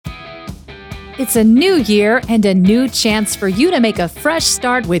It's a new year and a new chance for you to make a fresh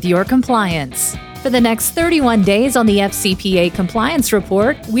start with your compliance. For the next 31 days on the FCPA Compliance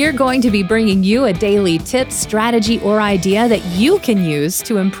Report, we're going to be bringing you a daily tip, strategy, or idea that you can use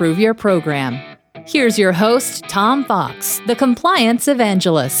to improve your program. Here's your host, Tom Fox, the Compliance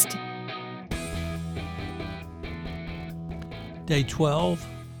Evangelist. Day 12,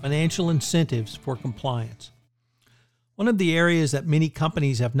 Financial Incentives for Compliance. One of the areas that many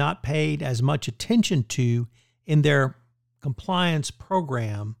companies have not paid as much attention to in their compliance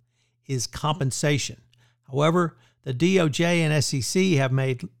program is compensation. However, the DOJ and SEC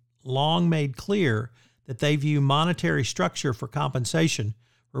have long made clear that they view monetary structure for compensation,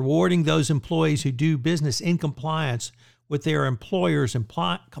 rewarding those employees who do business in compliance with their employers'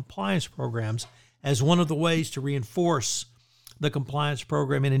 compliance programs, as one of the ways to reinforce the compliance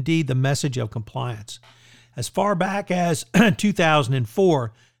program and indeed the message of compliance. As far back as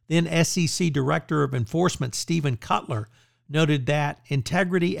 2004, then SEC Director of Enforcement Stephen Cutler noted that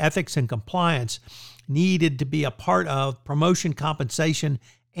integrity, ethics, and compliance needed to be a part of promotion, compensation,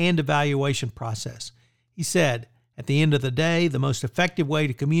 and evaluation process. He said, at the end of the day, the most effective way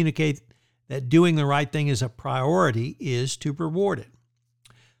to communicate that doing the right thing is a priority is to reward it.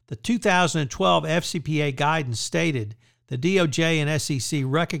 The 2012 FCPA guidance stated the DOJ and SEC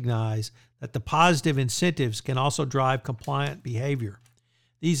recognize that the positive incentives can also drive compliant behavior.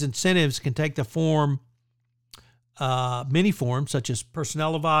 These incentives can take the form, many forms, such as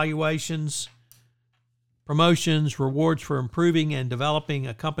personnel evaluations, promotions, rewards for improving and developing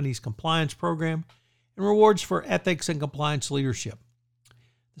a company's compliance program, and rewards for ethics and compliance leadership.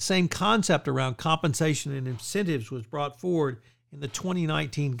 The same concept around compensation and incentives was brought forward in the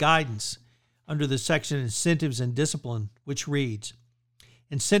 2019 guidance under the section Incentives and Discipline, which reads,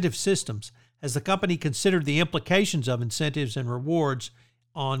 Incentive systems. Has the company considered the implications of incentives and rewards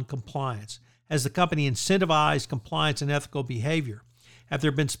on compliance? Has the company incentivized compliance and ethical behavior? Have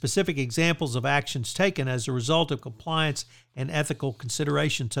there been specific examples of actions taken as a result of compliance and ethical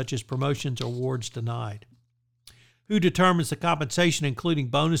considerations, such as promotions or awards denied? Who determines the compensation, including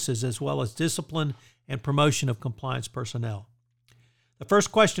bonuses, as well as discipline and promotion of compliance personnel? The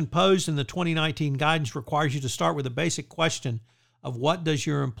first question posed in the 2019 guidance requires you to start with a basic question of what does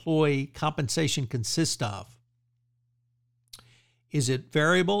your employee compensation consist of? Is it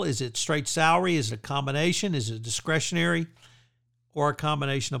variable? Is it straight salary? Is it a combination? Is it discretionary? Or a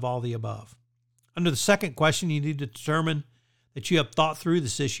combination of all the above? Under the second question, you need to determine that you have thought through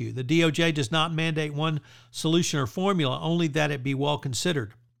this issue. The DOJ does not mandate one solution or formula, only that it be well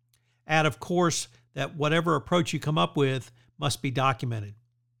considered. Add, of course, that whatever approach you come up with must be documented.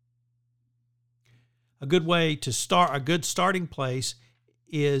 A good starting place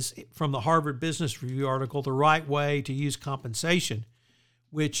is from the Harvard Business Review article, The Right Way to Use Compensation,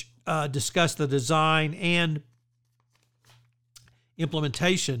 which discussed the design and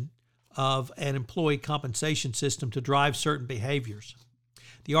implementation of an employee compensation system to drive certain behaviors.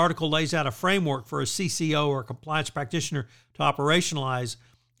 The article lays out a framework for a CCO or compliance practitioner to operationalize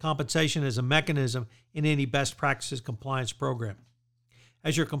compensation as a mechanism in any best practices compliance program.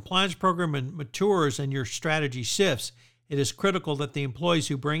 As your compliance program matures and your strategy shifts, it is critical that the employees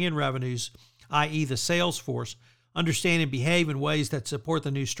who bring in revenues, i.e. the sales force, understand and behave in ways that support the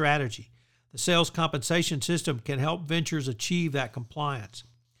new strategy. The sales compensation system can help ventures achieve that compliance.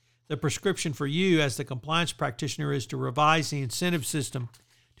 The prescription for you as the compliance practitioner is to revise the incentive system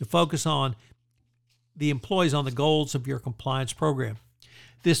to focus on the employees on the goals of your compliance program.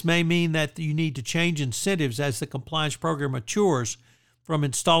 This may mean that you need to change incentives as the compliance program matures, from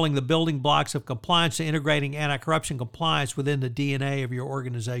installing the building blocks of compliance to integrating anti-corruption compliance within the DNA of your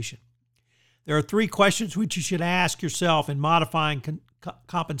organization. There are three questions which you should ask yourself in modifying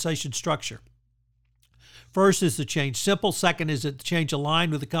compensation structure. First, is the change simple? Second, is it the change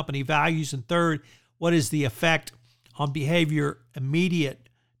aligned with the company values? And third, what is the effect on behavior immediate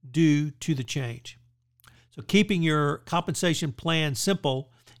due to the change? So keeping your compensation plan simple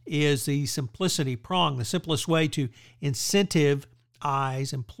is the simplicity prong. The simplest way to incentivize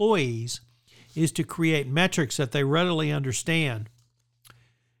employees is to create metrics that they readily understand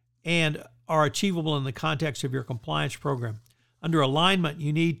and are achievable in the context of your compliance program. Under alignment,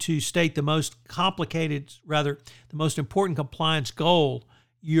 you need to state the most important compliance goal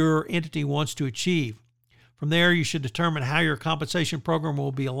your entity wants to achieve. From there, you should determine how your compensation program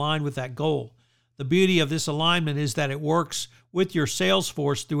will be aligned with that goal. The beauty of this alignment is that it works with your sales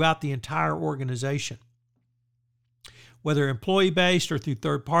force throughout the entire organization, whether employee-based or through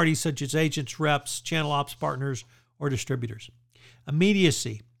third parties such as agents, reps, channel ops partners, or distributors.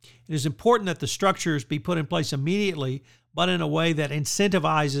 Immediacy. It is important that the structures be put in place immediately, but in a way that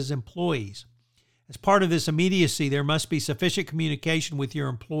incentivizes employees. As part of this immediacy, there must be sufficient communication with your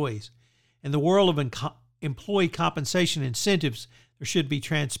employees. In the world of employee compensation incentives, there should be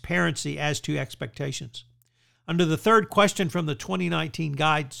transparency as to expectations. Under the third question from the 2019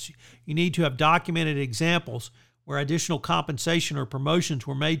 guides, you need to have documented examples where additional compensation or promotions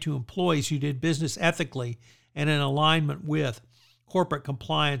were made to employees who did business ethically and in alignment with corporate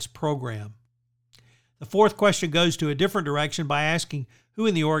compliance program. The fourth question goes to a different direction by asking who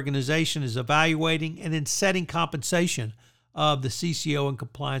in the organization is evaluating and then setting compensation of the CCO and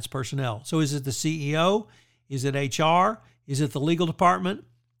compliance personnel. So is it the CEO? Is it HR? Is it the legal department?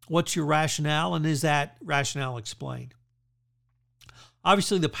 What's your rationale, and is that rationale explained?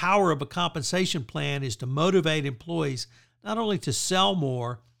 Obviously, the power of a compensation plan is to motivate employees not only to sell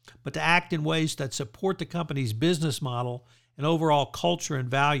more, but to act in ways that support the company's business model and overall culture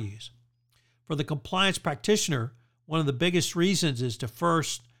and values. For the compliance practitioner, one of the biggest reasons is to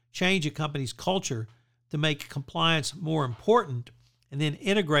first change a company's culture to make compliance more important and then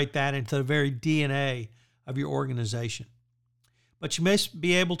integrate that into the very DNA of your organization. But you must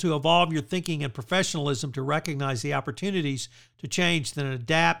be able to evolve your thinking and professionalism to recognize the opportunities to change, then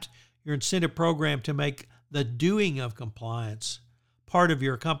adapt your incentive program to make the doing of compliance part of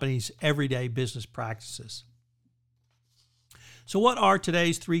your company's everyday business practices. So what are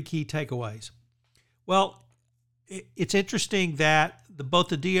today's three key takeaways? Well, it's interesting that both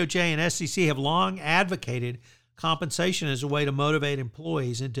the DOJ and SEC have long advocated compensation as a way to motivate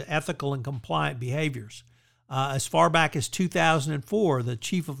employees into ethical and compliant behaviors. As far back as 2004, the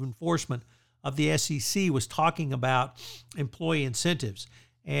chief of enforcement of the SEC was talking about employee incentives.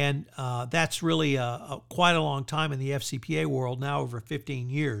 And that's really quite a long time in the FCPA world, now over 15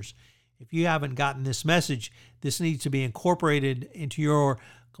 years. If you haven't gotten this message, this needs to be incorporated into your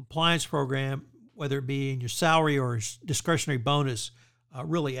compliance program, whether it be in your salary or discretionary bonus,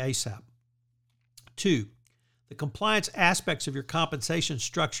 really ASAP. 2, the compliance aspects of your compensation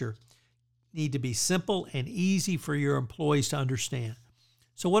structure need to be simple and easy for your employees to understand.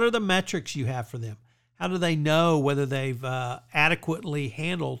 So what are the metrics you have for them? How do they know whether they've adequately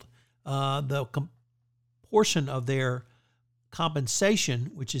handled the portion of their compensation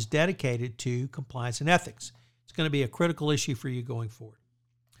which is dedicated to compliance and ethics? It's going to be a critical issue for you going forward.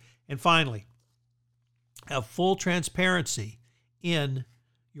 And finally, have full transparency in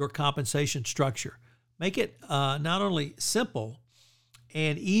your compensation structure. Make it not only simple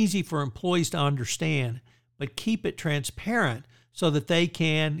and easy for employees to understand, but keep it transparent so that they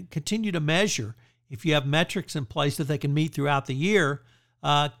can continue to measure. If you have metrics in place that they can meet throughout the year,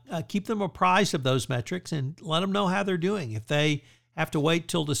 keep them apprised of those metrics and let them know how they're doing. If they have to wait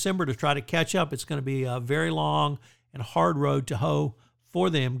till December to try to catch up, it's going to be a very long and hard road to hoe for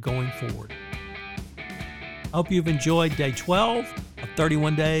them going forward. I hope you've enjoyed day 12 of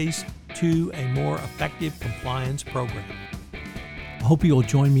 31 Days to a More Effective Compliance Program. I hope you'll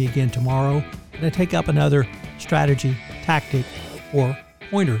join me again tomorrow when I take up another strategy, tactic, or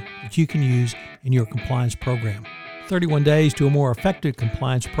pointer that you can use in your compliance program. 31 Days to a More Effective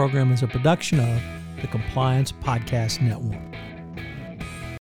Compliance Program is a production of the Compliance Podcast Network.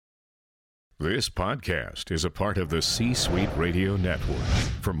 This podcast is a part of the C-Suite Radio Network.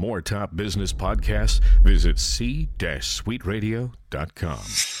 For more top business podcasts, visit c-suiteradio.com.